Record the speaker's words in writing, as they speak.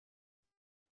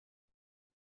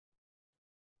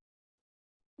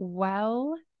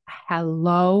Well,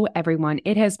 hello, everyone.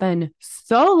 It has been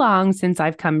so long since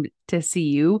I've come to see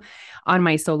you on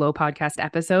my solo podcast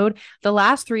episode. The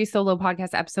last three solo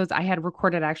podcast episodes I had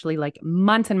recorded actually like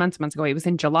months and months and months ago. It was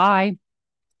in July,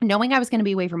 knowing I was going to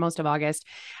be away for most of August.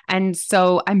 And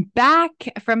so I'm back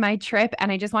from my trip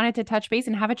and I just wanted to touch base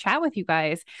and have a chat with you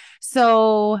guys.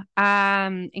 So,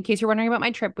 in case you're wondering about my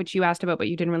trip, which you asked about, but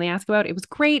you didn't really ask about, it was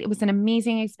great. It was an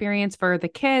amazing experience for the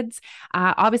kids.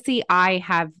 Obviously,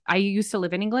 I used to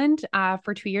live in England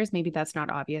for 2 years. Maybe that's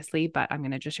not obviously, but I'm going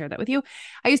to just share that with you.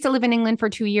 I used to live in England for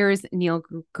 2 years. Neil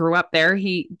grew up there.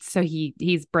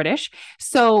 He's British.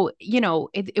 So,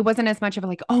 it wasn't as much of a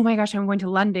like, oh my gosh, I'm going to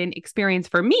London experience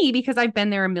for me because I've been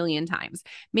there a million times.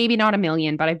 Maybe not a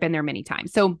million, but I've been there many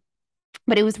times. So,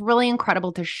 but it was really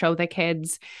incredible to show the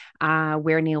kids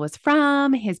where Neil was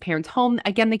from, his parents' home.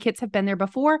 Again, the kids have been there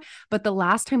before, but the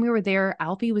last time we were there,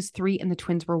 Alfie was 3 and the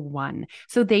twins were 1.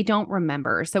 So they don't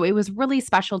remember. So it was really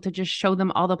special to just show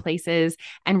them all the places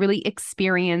and really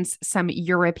experience some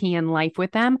European life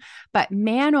with them. But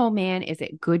man, oh man, is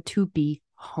it good to be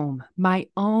home, my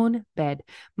own bed,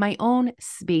 my own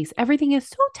space. Everything is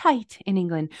so tight in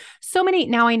England. So many.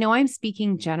 Now I know I'm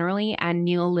speaking generally, and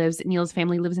Neil's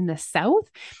family lives in the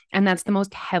south, and that's the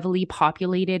most heavily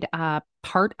populated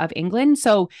part of England.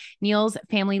 So Neil's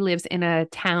family lives in a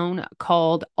town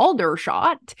called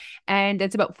Aldershot, and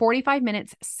it's about 45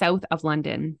 minutes south of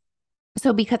London.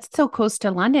 So because it's so close to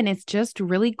London, it's just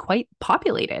really quite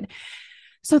populated.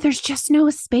 So there's just no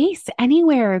space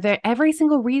anywhere. That every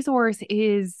single resource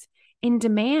is in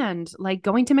demand. Like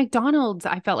going to McDonald's,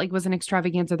 I felt like was an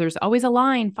extravaganza. There's always a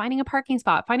line. Finding a parking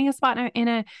spot, finding a spot in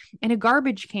a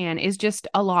garbage can is just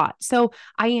a lot. So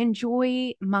I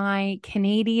enjoy my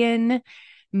Canadian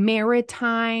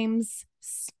Maritimes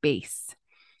space.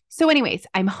 So, anyways,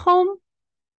 I'm home.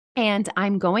 And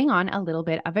I'm going on a little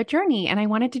bit of a journey. And I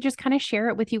wanted to just kind of share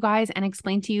it with you guys and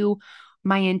explain to you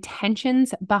my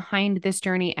intentions behind this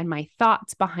journey and my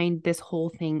thoughts behind this whole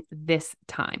thing this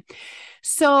time.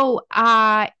 So,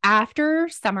 after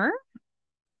summer,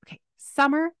 okay,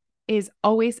 summer is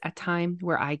always a time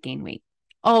where I gain weight.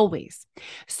 Always.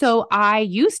 So, I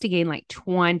used to gain like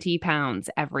 20 pounds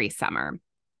every summer.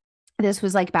 This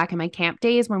was like back in my camp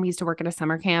days when we used to work at a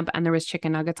summer camp and there was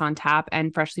chicken nuggets on tap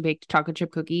and freshly baked chocolate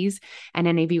chip cookies. And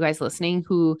any of you guys listening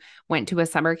who went to a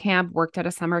summer camp, worked at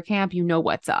a summer camp, you know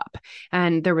what's up.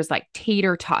 And there was like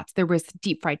tater tots, there was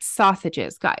deep fried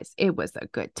sausages. Guys, it was a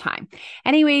good time.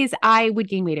 Anyways, I would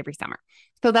gain weight every summer.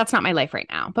 So that's not my life right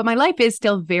now, but my life is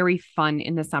still very fun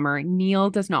in the summer.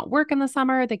 Neil does not work in the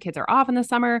summer. The kids are off in the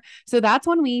summer. So that's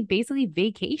when we basically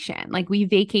vacation. Like we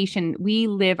vacation, we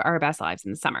live our best lives in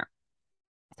the summer.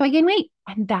 So I gain weight,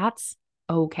 and that's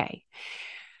okay.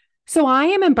 So I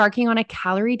am embarking on a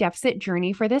calorie deficit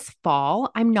journey for this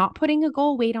fall. I'm not putting a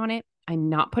goal weight on it. I'm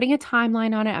not putting a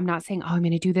timeline on it. I'm not saying, oh, I'm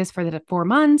going to do this for the 4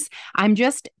 months. I'm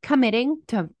just committing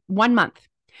to 1 month,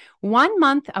 1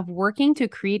 month of working to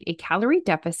create a calorie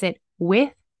deficit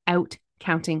without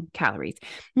counting calories.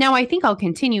 Now, I think I'll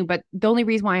continue, but the only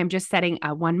reason why I'm just setting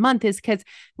a 1 month is because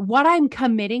what I'm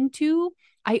committing to,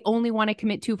 I only want to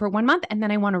commit to for 1 month, and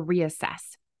then I want to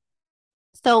reassess.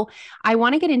 So I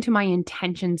want to get into my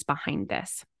intentions behind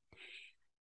this.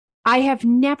 I have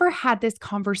never had this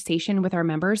conversation with our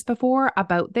members before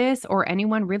about this or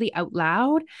anyone really out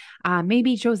loud.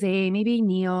 Maybe Jose, maybe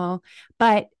Neil,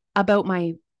 but about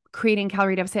my creating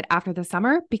calorie deficit after the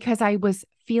summer because I was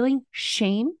feeling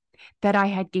shame that I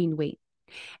had gained weight.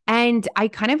 And I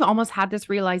kind of almost had this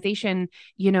realization,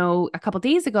 a couple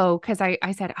days ago, because I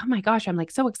said, oh my gosh, I'm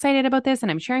like so excited about this. And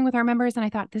I'm sharing with our members. And I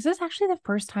thought, this is actually the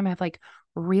first time I've like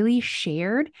really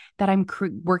shared that I'm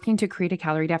working to create a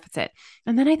calorie deficit.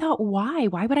 And then I thought, why?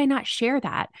 Why would I not share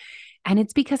that? And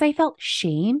it's because I felt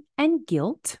shame and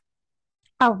guilt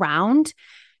around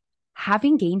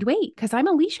having gained weight because I'm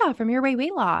Alicia from Your Way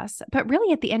Weight Loss. But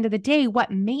really, at the end of the day,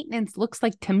 what maintenance looks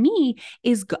like to me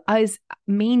is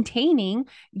maintaining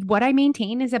what I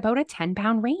maintain is about a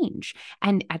 10-pound range.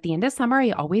 And at the end of summer,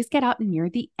 I always get up near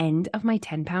the end of my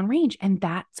 10-pound range, and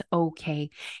that's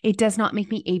okay. It does not make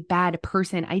me a bad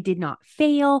person. I did not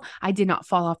fail. I did not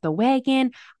fall off the wagon.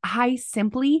 I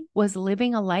simply was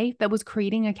living a life that was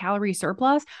creating a calorie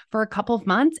surplus for a couple of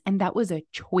months, and that was a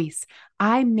choice.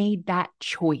 I made that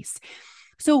choice.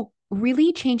 So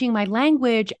really changing my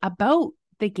language about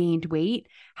the gained weight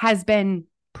has been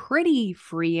pretty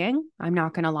freeing. I'm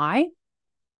not going to lie.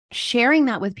 Sharing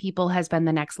that with people has been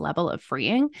the next level of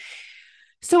freeing.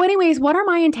 So anyways, what are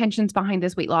my intentions behind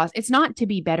this weight loss? It's not to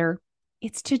be better.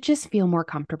 It's to just feel more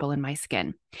comfortable in my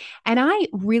skin. And I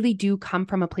really do come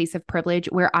from a place of privilege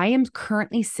where I am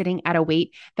currently sitting at a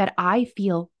weight that I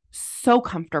feel so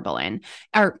comfortable in.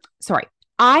 Or, sorry,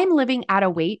 I'm living at a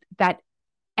weight that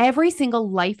every single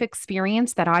life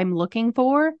experience that I'm looking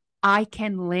for, I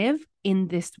can live in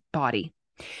this body.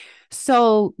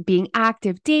 So being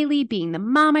active daily, being the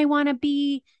mom I want to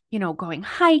be, going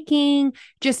hiking,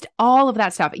 just all of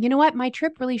that stuff. You know what? My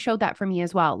trip really showed that for me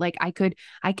as well. Like I could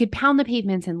pound the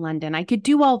pavements in London. I could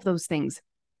do all of those things.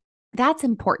 That's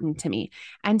important to me.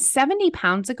 And 70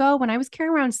 pounds ago, when I was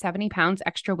carrying around 70 pounds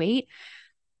extra weight,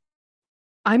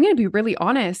 I'm going to be really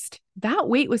honest, that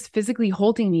weight was physically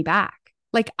holding me back.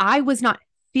 Like I was not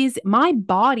my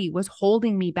body was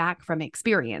holding me back from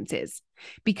experiences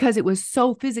because it was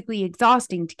so physically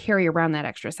exhausting to carry around that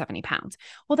extra 70 pounds.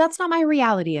 Well, that's not my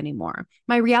reality anymore.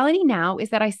 My reality now is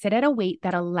that I sit at a weight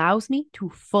that allows me to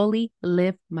fully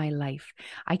live my life.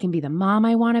 I can be the mom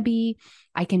I want to be.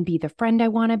 I can be the friend I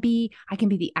want to be. I can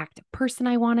be the active person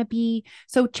I want to be.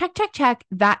 So check, check, check.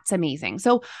 That's amazing.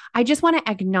 So I just want to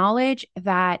acknowledge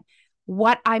that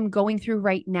what I'm going through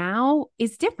right now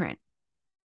is different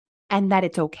and that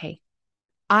it's okay.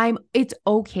 It's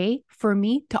okay for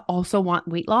me to also want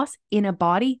weight loss in a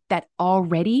body that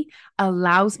already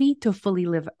allows me to fully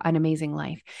live an amazing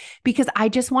life because I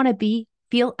just want to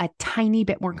feel a tiny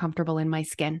bit more comfortable in my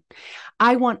skin.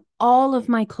 I want all of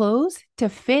my clothes to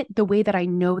fit the way that I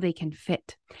know they can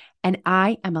fit. And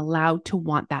I am allowed to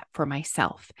want that for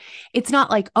myself. It's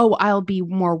not like, oh, I'll be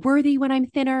more worthy when I'm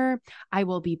thinner. I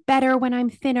will be better when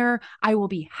I'm thinner. I will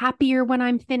be happier when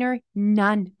I'm thinner.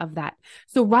 None of that.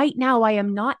 So right now, I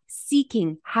am not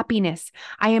seeking happiness.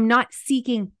 I am not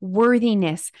seeking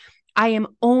worthiness. I am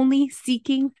only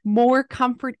seeking more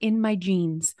comfort in my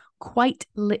jeans, quite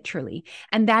literally.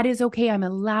 And that is okay. I'm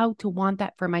allowed to want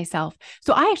that for myself.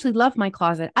 So I actually love my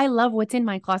closet. I love what's in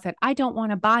my closet. I don't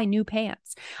want to buy new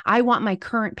pants. I want my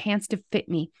current pants to fit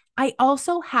me. I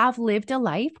also have lived a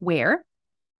life where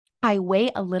I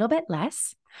weigh a little bit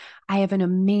less. I have an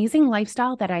amazing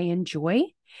lifestyle that I enjoy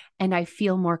and I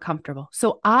feel more comfortable.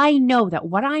 So I know that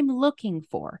what I'm looking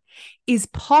for is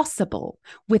possible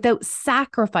without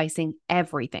sacrificing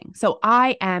everything. So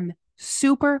I am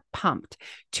super pumped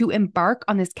to embark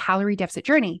on this calorie deficit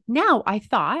journey. Now I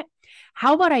thought,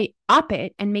 how about I up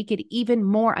it and make it even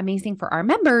more amazing for our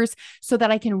members so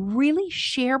that I can really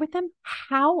share with them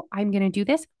how I'm going to do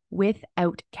this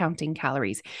without counting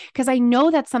calories. Because I know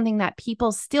that's something that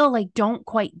people still don't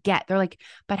quite get. They're like,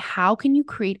 but how can you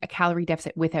create a calorie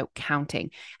deficit without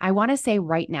counting? I want to say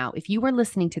right now, if you are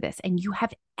listening to this and you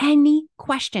have any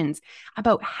questions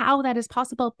about how that is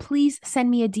possible, please send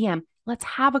me a DM. Let's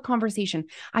have a conversation.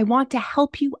 I want to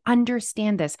help you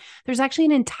understand this. There's actually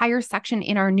an entire section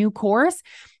in our new course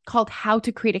called How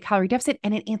to Create a Calorie Deficit,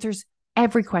 and it answers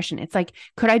every question. It's like,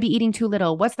 could I be eating too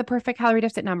little? What's the perfect calorie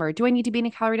deficit number? Do I need to be in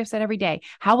a calorie deficit every day?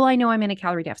 How will I know I'm in a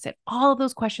calorie deficit? All of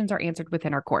those questions are answered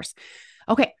within our course.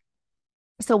 Okay.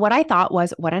 So what I thought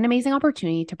was, what an amazing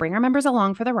opportunity to bring our members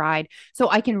along for the ride so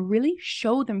I can really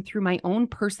show them through my own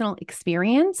personal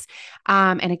experience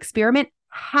and experiment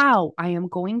how I am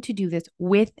going to do this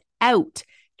without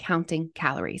counting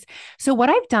calories. So what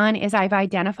I've done is I've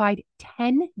identified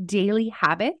 10 daily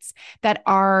habits that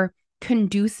are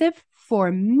conducive for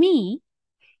me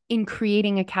in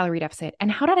creating a calorie deficit.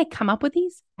 And how did I come up with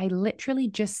these? I literally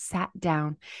just sat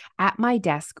down at my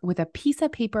desk with a piece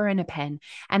of paper and a pen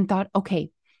and thought,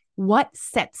 okay, what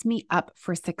sets me up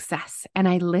for success? And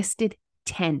I listed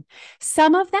 10.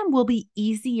 Some of them will be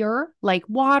easier, like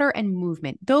water and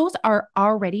movement. Those are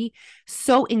already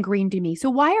so ingrained in me. So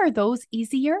why are those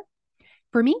easier?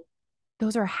 For me,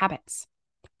 those are habits.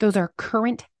 Those are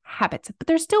current habits, but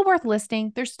they're still worth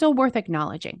listing. They're still worth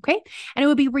acknowledging. Okay. And it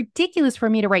would be ridiculous for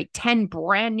me to write 10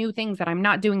 brand new things that I'm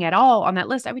not doing at all on that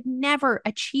list. I would never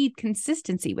achieve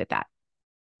consistency with that.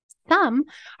 Some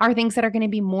are things that are going to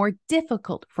be more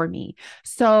difficult for me.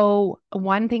 So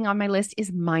one thing on my list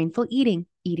is mindful eating,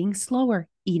 eating slower,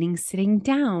 eating sitting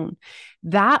down.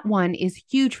 That one is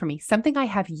huge for me, something I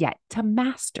have yet to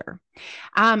master.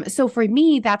 So for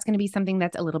me, that's going to be something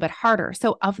that's a little bit harder.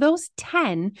 So of those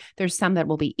 10, there's some that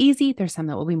will be easy. There's some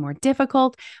that will be more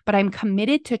difficult, but I'm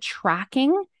committed to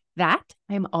tracking that.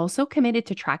 I'm also committed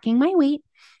to tracking my weight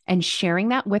and sharing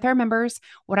that with our members.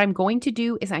 What I'm going to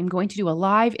do is I'm going to do a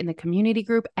live in the community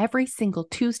group every single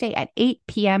Tuesday at 8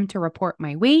 p.m. to report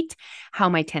my weight, how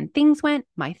my 10 things went,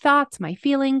 my thoughts, my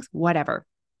feelings, whatever.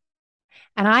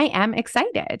 And I am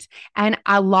excited. And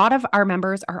a lot of our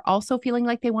members are also feeling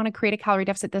like they want to create a calorie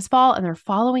deficit this fall and they're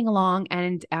following along.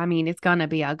 And I mean, it's going to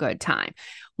be a good time.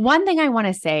 One thing I want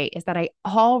to say is that I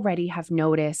already have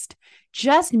noticed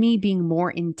just me being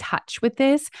more in touch with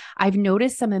this. I've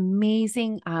noticed some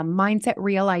amazing mindset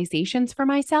realizations for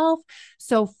myself.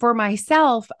 So for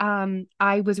myself,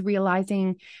 I was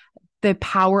realizing the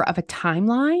power of a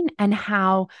timeline and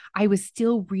how I was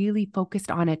still really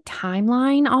focused on a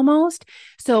timeline almost.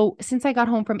 So since I got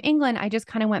home from England, I just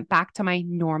kind of went back to my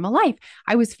normal life.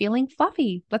 I was feeling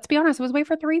fluffy. Let's be honest, I was away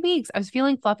for 3 weeks. I was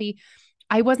feeling fluffy.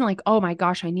 I wasn't like, oh my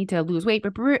gosh, I need to lose weight,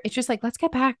 but it's just like, let's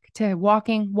get back to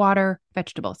walking, water,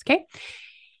 vegetables. Okay.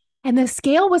 And the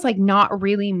scale was like not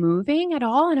really moving at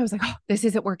all. And I was like, oh, this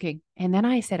isn't working. And then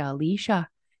I said, Alicia,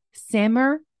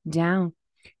 simmer down.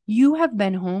 You have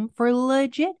been home for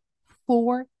legit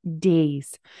 4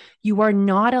 days. You are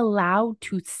not allowed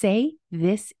to say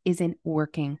this isn't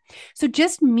working. So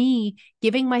just me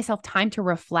giving myself time to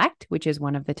reflect, which is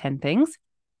one of the 10 things,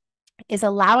 is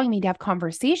allowing me to have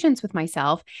conversations with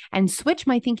myself and switch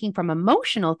my thinking from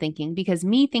emotional thinking, because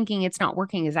me thinking it's not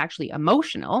working is actually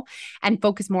emotional, and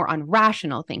focus more on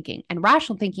rational thinking. And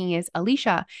rational thinking is,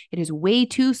 Alicia, it is way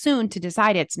too soon to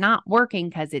decide it's not working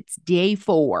because it's day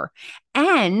 4.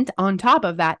 And on top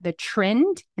of that, the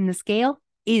trend in the scale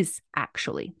is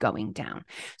actually going down.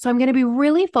 So I'm going to be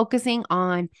really focusing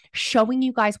on showing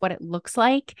you guys what it looks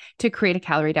like to create a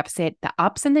calorie deficit, the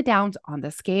ups and the downs on the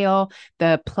scale,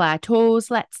 the plateaus,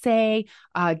 let's say,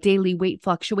 daily weight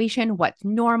fluctuation, what's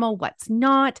normal, what's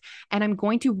not. And I'm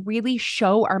going to really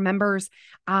show our members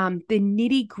the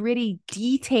nitty gritty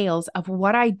details of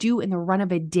what I do in the run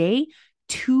of a day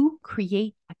to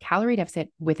create a calorie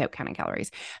deficit without counting calories.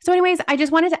 So anyways, I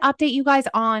just wanted to update you guys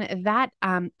on that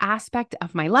aspect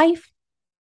of my life.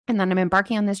 And then I'm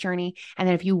embarking on this journey. And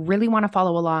then if you really want to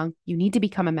follow along, you need to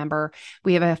become a member.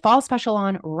 We have a fall special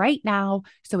on right now.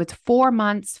 So it's 4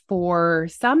 months for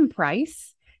some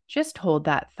price. Just hold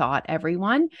that thought,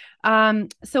 everyone.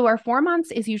 So our 4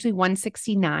 months is usually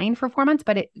 $169 for 4 months,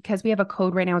 but because we have a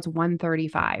code right now, it's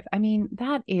 $135. I mean,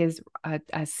 that is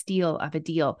a steal of a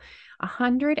deal.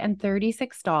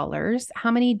 $136.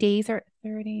 How many days are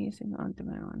 30?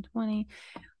 20,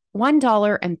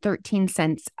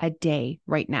 $1.13 a day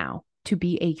right now to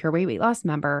be a Your Weight Loss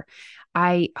member.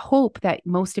 I hope that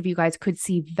most of you guys could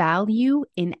see value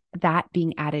in that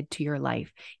being added to your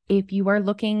life. If you are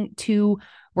looking to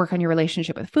work on your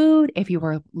relationship with food, if you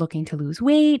are looking to lose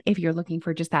weight, if you're looking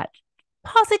for just that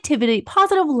positivity,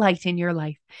 positive light in your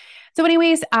life. So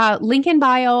anyways, link in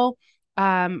bio.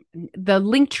 The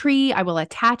link tree, I will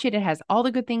attach it. It has all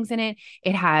the good things in it.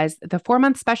 It has the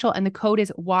 4-month special, and the code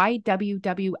is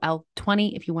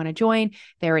YWWL20 if you want to join.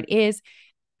 There it is.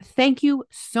 Thank you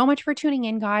so much for tuning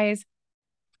in, guys.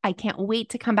 I can't wait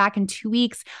to come back in 2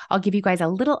 weeks. I'll give you guys a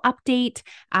little update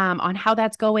on how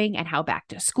that's going and how back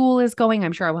to school is going.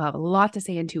 I'm sure I will have a lot to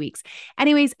say in 2 weeks.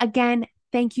 Anyways, again,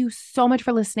 thank you so much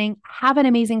for listening. Have an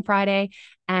amazing Friday,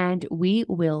 and we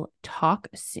will talk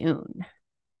soon.